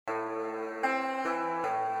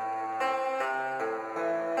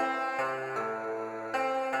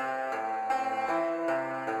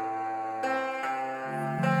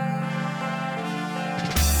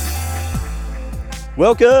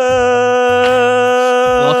Welcome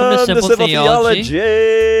to Simple Theology.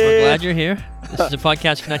 We're glad you're here. This is a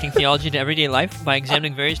podcast connecting theology to everyday life by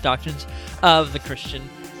examining various doctrines of the Christian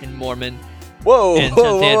and Mormon and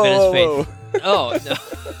Seventh-day Adventist faith. Oh, no.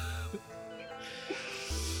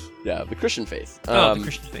 Yeah, the Christian faith. The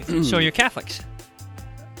Christian faith. So you're Catholics?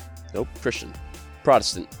 Nope, Christian.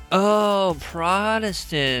 Protestant. Oh,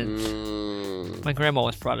 Protestant. My grandma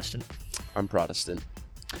was Protestant. I'm Protestant.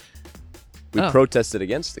 We protested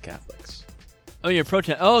against the Catholics. Oh, you're so That's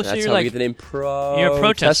you're how like we get the name you're a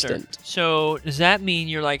protester. Protestant. So does that mean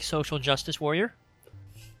you're like social justice warrior?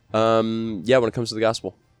 Yeah, when it comes to the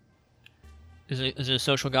gospel. Is it a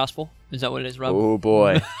social gospel? Is that what it is, Rob? Oh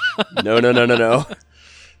boy. No.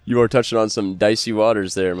 You are touching on some dicey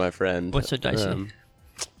waters there, my friend. What's so dicey?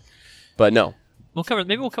 But no.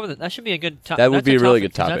 Maybe we'll cover that. That should be a good topic. That would be a really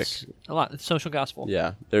good topic. That's a lot. It's social gospel.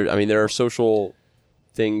 Yeah. There are social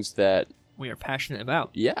things that we are passionate about.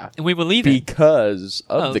 Yeah. And we believe in. Because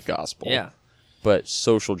of the gospel. Yeah. But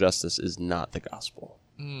social justice is not the gospel.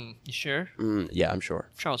 You sure? Yeah, I'm sure.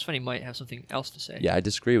 Charles Finney might have something else to say. Yeah, I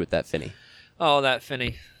disagree with that, Finney. Oh, that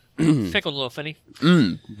Finney. Fickled little Finney.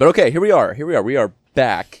 But okay, here we are. We are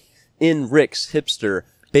back in Rick's Hipster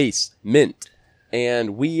Basement.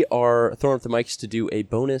 And we are throwing up the mics to do a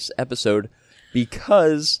bonus episode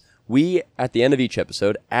because we, at the end of each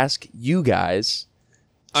episode, ask you guys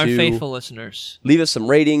our to faithful listeners. Leave us some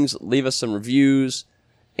ratings, leave us some reviews,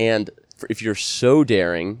 and if you're so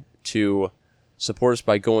daring to support us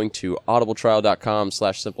by going to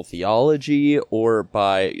audibletrial.com/simpletheology or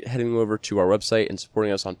by heading over to our website and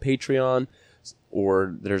supporting us on Patreon,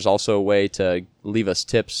 or there's also a way to leave us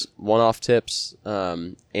tips, one-off tips,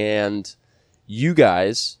 and you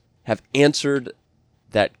guys have answered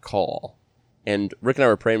that call. And Rick and I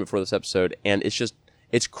were praying before this episode, and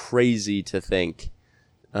it's crazy to think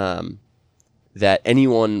that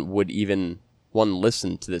anyone would even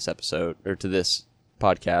listen to this episode or to this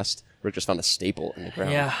podcast. Rick just found a staple in the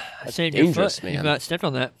ground. Yeah, that's saved dangerous, your foot. man. You got stepped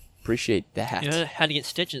on that. Appreciate that. You had to get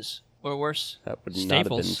stitches or worse. That would Staples. not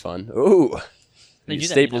have been fun. Ooh, They you do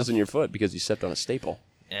that, staples in your foot because you stepped on a staple.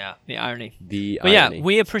 Yeah, the irony. But yeah,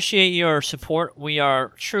 we appreciate your support. We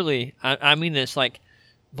are truly, I mean this, like,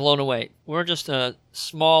 blown away. We're just a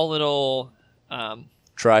small little...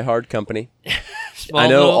 try hard company. I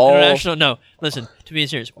know international. No, listen. To be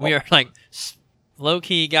serious, we are like low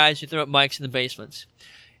key guys who throw up mics in the basements.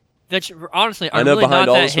 That honestly, I know really behind not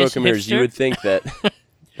all the that smoke and mirrors, you hipster. would think that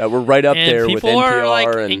we're right up And there with people are NPR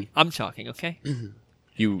like, and I'm talking, okay?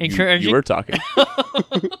 you encouraging. were talking.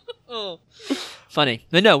 Funny,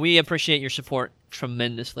 but no, we appreciate your support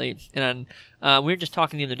tremendously, and we were just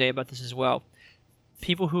talking the other day about this as well.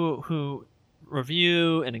 People who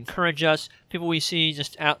review and encourage us, people we see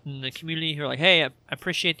just out in the community who are like, hey, I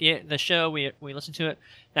appreciate the show, we listen to it,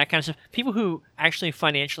 that kind of stuff. People who actually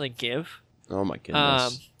financially give. Oh my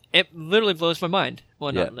goodness. It literally blows my mind.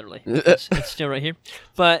 Well, Yeah. not literally. It's still right here.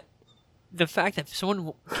 But the fact that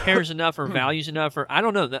someone cares enough or values enough, or I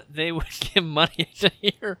don't know, that they would give money to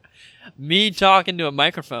hear me talking to a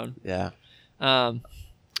microphone. Yeah. I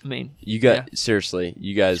mean, seriously,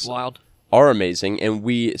 you guys it's wild. are amazing, and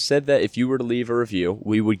we said that if you were to leave a review,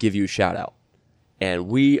 we would give you a shout out, and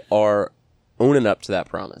we are owning up to that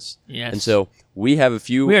promise. Yes. And so we have a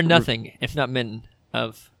few. We are nothing if not men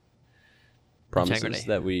of promises integrity.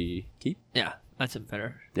 that we keep. Yeah, that's a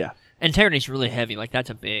better. Yeah. Integrity is really heavy. Like, that's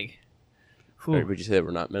a big. Right, would you say that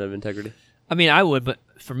we're not men of integrity? I mean, I would, but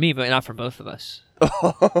for me, but not for both of us.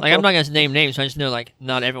 Like, I'm not going to name names, so I just know, like,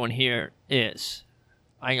 not everyone here is.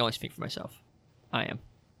 I can only speak for myself. I am.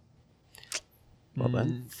 Well,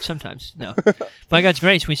 then. Sometimes, no. By God's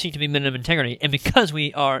grace, we seek to be men of integrity. And because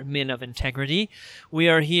we are men of integrity, we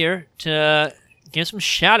are here to give some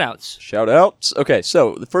shout-outs. Shout-outs. Okay,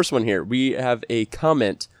 so the first one here, we have a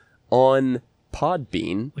comment on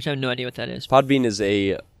Podbean. Which I have no idea what that is. Podbean is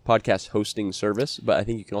a podcast hosting service, but I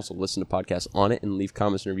think you can also listen to podcasts on it and leave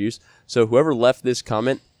comments and reviews. So whoever left this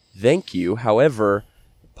comment, thank you. However,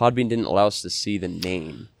 Podbean didn't allow us to see the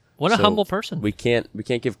name. What a So humble person. We can't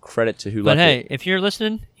give credit to who But left hey, it. if you're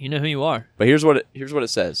listening, you know who you are. But here's what it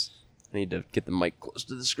says. I need to get the mic close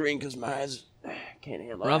to the screen because my eyes can't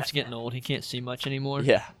handle Rob's that. getting old. He can't see much anymore.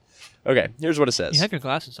 Yeah. Okay, here's what it says. You have your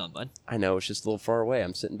glasses on, bud. I know, it's just a little far away.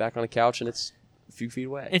 I'm sitting back on a couch and it's a few feet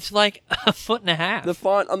away. It's like a foot and a half. The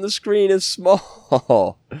font on the screen is small.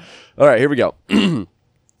 All right, here we go.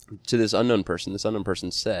 To this unknown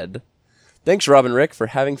person said, "Thanks, Rob and Rick, for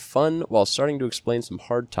having fun while starting to explain some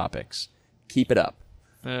hard topics. Keep it up."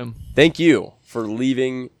 Thank you for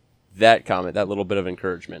leaving that comment, that little bit of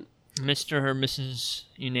encouragement. Mr. or Mrs.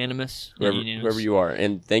 Unanimous. whoever you are,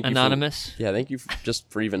 and thank you. Anonymous. Thank you just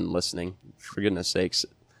for even listening. For goodness sakes,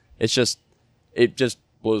 it just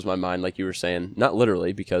blows my mind, like you were saying. Not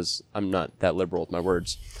literally, because I'm not that liberal with my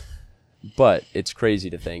words, but it's crazy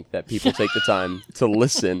to think that people take the time to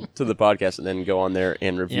listen to the podcast and then go on there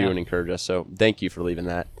and review and encourage us. So thank you for leaving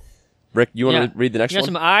that. Rick, you want to read the next one?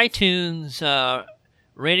 We got some iTunes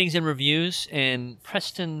ratings and reviews, and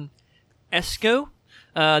Preston Esco.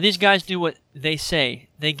 These guys do what they say.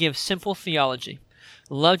 They give simple theology.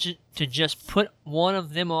 Love to just put one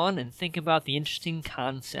of them on and think about the interesting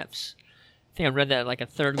concepts. I think I read that at like a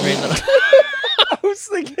third grade level. I was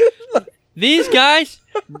thinking... These guys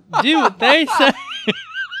do what they say.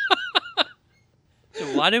 So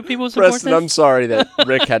why do people support Preston, this? I'm sorry that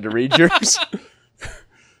Rick had to read yours.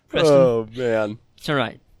 Preston. Oh, man. It's all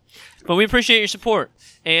right. But we appreciate your support.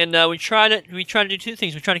 And we try to do two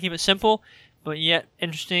things. We try to keep it simple, but yet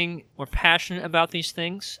interesting. We're passionate about these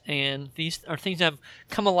things, and these are things that have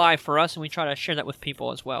come alive for us, and we try to share that with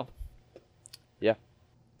people as well. Yeah,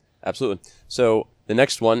 absolutely. So the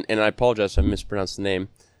next one, and I apologize if I mispronounced the name,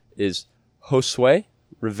 is Josue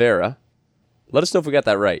Rivera. Let us know if we got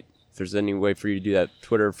that right. If there's any way for you to do that,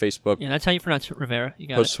 Twitter, Facebook. Yeah, that's how you pronounce it, Rivera. You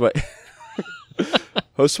got Josue.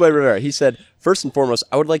 Josue Rivera. He said, first and foremost,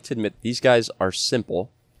 I would like to admit these guys are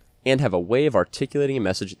simple and have a way of articulating a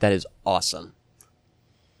message that is awesome.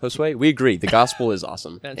 Josue, we agree. The gospel is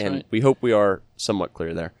awesome. That's and right. we hope we are somewhat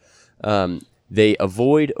clear there. They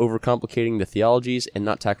avoid overcomplicating the theologies and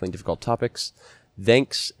not tackling difficult topics.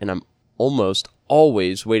 Thanks, and I'm almost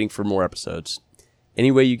always waiting for more episodes.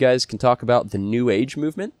 Any way you guys can talk about the New Age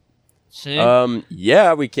movement? See?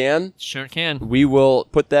 Yeah, we can. Sure can. We will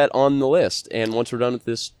put that on the list, and once we're done with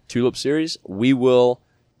this Tulip series, we will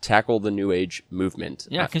tackle the New Age movement.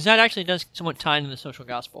 Yeah, because that actually does somewhat tie into the social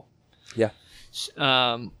gospel. Yeah.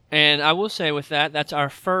 And I will say with that, that's our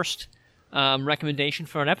first recommendation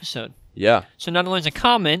for an episode. Yeah. So not only is a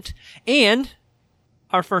comment, and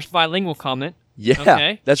our first bilingual comment. Yeah,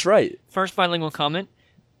 Okay. that's right. First bilingual comment.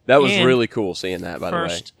 That was And really cool seeing that, by the way.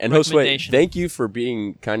 first And Josue, recommendation. thank you for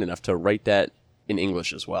being kind enough to write that in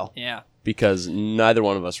English as well. Yeah. Because neither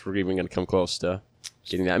one of us were even going to come close to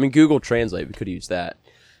getting that. I mean, Google Translate, we could have used that.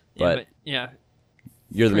 But, Yeah.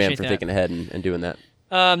 you're the man appreciate for that. thinking ahead and doing that.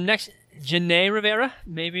 Next, Janae Rivera,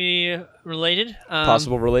 maybe related.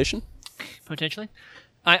 Possible relation? Potentially.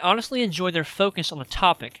 I honestly enjoy their focus on the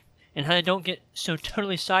topic and how they don't get so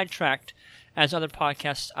totally sidetracked as other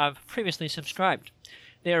podcasts I've previously subscribed.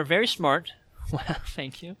 They are very smart. Wow,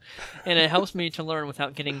 thank you. And it helps me to learn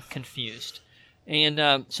without getting confused.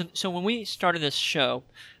 And so when we started this show,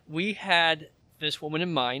 we had this woman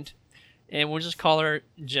in mind, and we'll just call her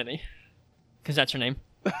Jenny, because that's her name.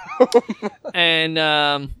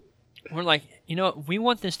 And we're like, you know what? We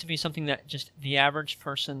want this to be something that just the average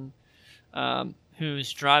person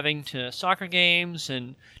who's driving to soccer games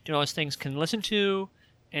and doing all those things can listen to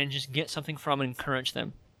and just get something from and encourage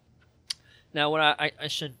them. Now, what I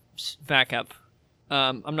should back up.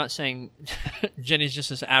 I'm not saying Jenny's just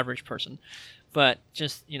this average person, but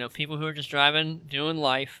just, people who are just driving, doing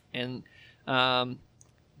life, and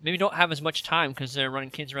maybe don't have as much time because they're running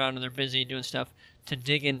kids around and they're busy doing stuff to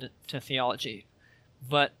dig into theology.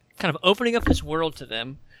 But kind of opening up this world to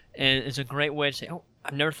them is a great way to say, oh,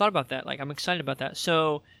 I've never thought about that. Like, I'm excited about that.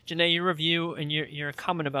 So, Janae, your review and your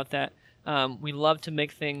comment about that, we love to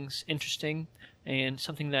make things interesting and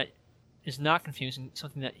something that is not confusing,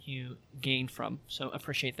 something that you gain from. So,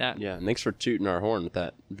 appreciate that. Yeah, and thanks for tooting our horn with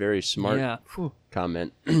that very smart Whew.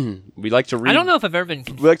 comment. We like to read. I don't know if I've ever been We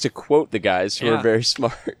confused. like to quote the guys who Yeah. are very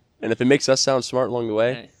smart. And if it makes us sound smart along the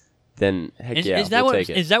way, then heck Is we'll that take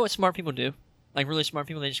it. is that what smart people do? Like really smart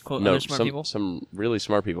people, they just quote No, other smart people? some really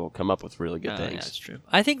smart people come up with really good Yeah, things. that's true.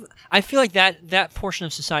 I feel like that portion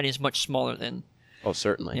of society is much smaller than Oh,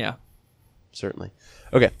 certainly. yeah. Certainly.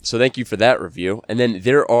 Okay, so thank you for that review. And then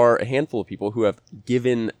there are a handful of people who have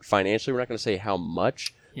given financially. We're not going to say how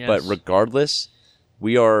much, Yes. but regardless,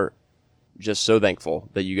 we are just so thankful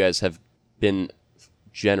that you guys have been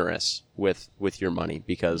generous with your money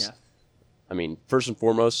because, Yeah. I mean, first and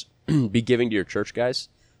foremost, be giving to your church guys,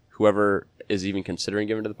 whoever is even considering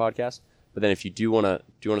giving to the podcast. But then if you do want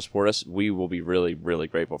to support us, we will be really, really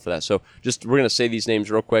grateful for that. So we're going to say these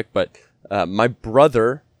names real quick, but my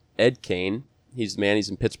brother, Ed Kane, he's the man, he's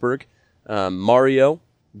in Pittsburgh. Mario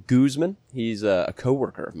Guzman, he's a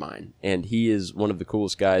coworker of mine, and he is one of the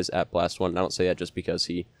coolest guys at Blast One. I don't say that just because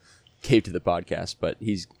he gave to the podcast, but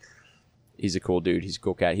he's a cool dude. He's a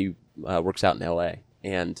cool cat. He works out in L.A.,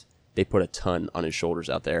 and they put a ton on his shoulders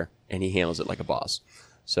out there, and he handles it like a boss.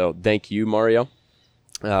 So thank you, Mario.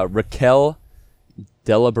 Raquel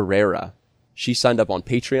Della Barrera. She signed up on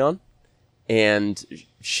Patreon, and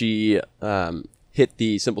she hit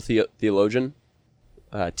the Simple Theologian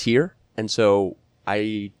tier, and so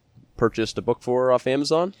I purchased a book for her off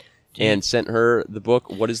Amazon and sent her the book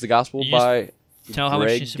 "What Is the Gospel" by tell how much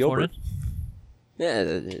Greg she supported.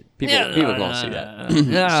 Gilbert. Yeah, people don't see that.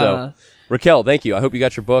 So, Raquel, thank you. I hope you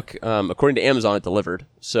got your book. According to Amazon, it delivered.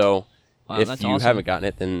 So, if that's you awesome. haven't gotten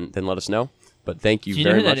it, then let us know. But thank you Do you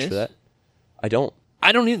know very who that much is? for that. I don't.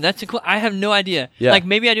 I don't even. That's I have no idea. Yeah. Like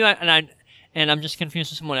maybe I do, and I'm just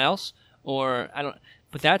confused with someone else, or I don't.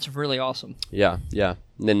 But that's really awesome. Yeah.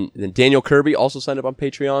 And then Daniel Kirby also signed up on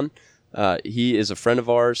Patreon. He is a friend of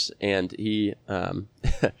ours, and he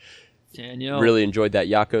Daniel, really enjoyed that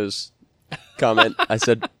Yako's comment I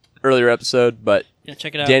said earlier episode. But yeah,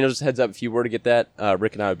 check it out, Daniel, just heads up, if you were to get that,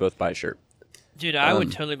 Rick and I would both buy a shirt. dude. I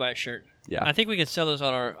would totally buy a shirt. Yeah. I think we could sell those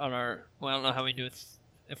on our. Well, I don't know how we do it.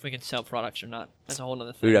 If we can sell products or not, that's a whole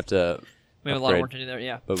other thing. We'd have to We have a lot of upgrade, work to do there.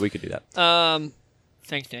 Yeah. but we could do that.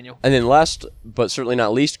 Thanks, Daniel. And then last but certainly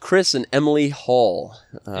not least, Chris and Emily Hall.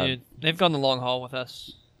 Dude, they've gone the long haul with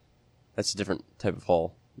us. That's a different type of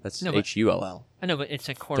Hall. That's No, but- Hull. I know, but it's a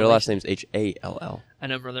Their correlation. last name's Hall. I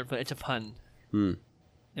know, brother, but it's a pun.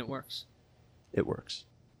 It works. It works.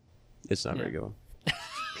 It's not a very good one.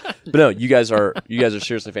 But no, you guys are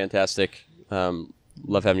seriously fantastic.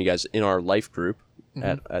 Love having you guys in our life group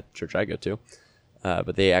at the church I go to.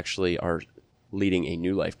 But they actually are leading a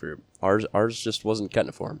new life group. Ours just wasn't cutting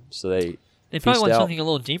it for them. So they probably pieced want out. something a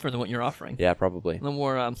little deeper than what you're offering. Yeah, probably. A little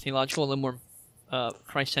more theological, a little more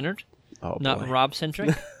Christ-centered, Oh, not boy.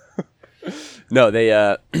 Rob-centric. No,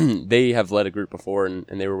 they they have led a group before, and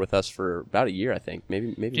they were with us for about a year, I think.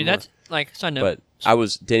 Maybe Dude, more. that's like side note.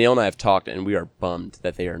 But Danielle and I have talked, and we are bummed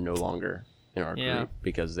that they are no longer in our Yeah. group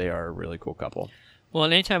because they are a really cool couple. Well,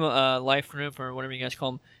 anytime a life group or whatever you guys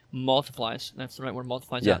call them multiplies, that's the right word,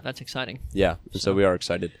 multiplies Yeah. out, that's exciting. Yeah, and so we are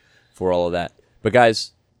excited for all of that. But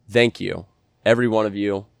guys, thank you, every one of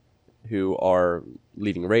you who are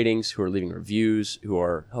leaving ratings, who are leaving reviews, who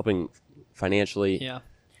are helping financially. Yeah.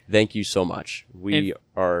 Thank you so much. We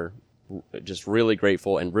are just really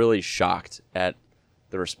grateful and really shocked at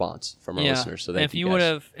the response from our listeners. So thank if you you guys. would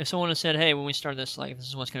have, if someone had said, "Hey, when we start this, like this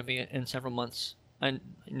is what's going to be in several months,"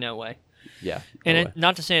 no way. Yeah. And no way.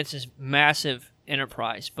 not to say it's this massive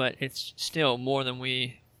enterprise, but it's still more than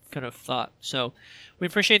we could have thought. So we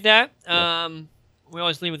appreciate that. Yeah. We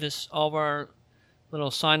always leave with this, all of our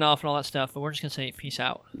little sign off and all that stuff, but we're just gonna say peace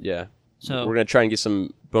out. Yeah. So we're going to try and get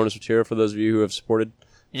some bonus material for those of you who have supported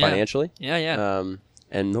financially. Yeah.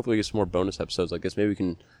 And hopefully get some more bonus episodes like this. Maybe we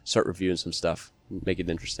can start reviewing some stuff, make it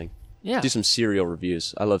interesting. Yeah. Do some cereal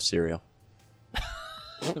reviews. I love cereal.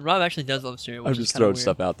 Rob actually does love cereal. I'm Which just is kinda throwing weird.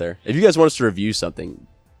 stuff out there. If you guys want us to review something,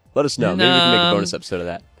 let us know. Maybe we can make a bonus episode of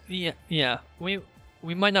that. Yeah.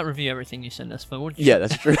 We might not review everything you send us, but we'll Yeah,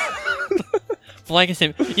 that's true. like I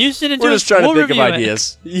said, you send it to We're us. just trying to we'll think of review it.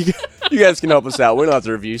 ideas. You guys can help us out. We don't have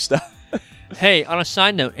to review stuff. Hey, on a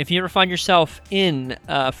side note, if you ever find yourself in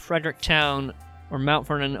Fredericktown or Mount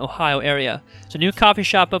Vernon, Ohio area, it's a new coffee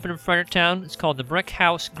shop open in Fredericktown. It's called the Brick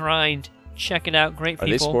House Grind. Check it out. Great Are people.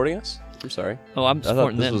 they supporting us? I'm sorry. Oh, I'm I thought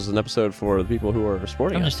supporting this them. was an episode for the people who are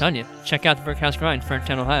supporting I'm us. just telling you. Check out the Brick House Grind,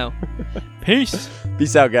 Fredericktown, Ohio. Peace.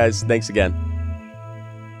 Peace out, guys. Thanks again.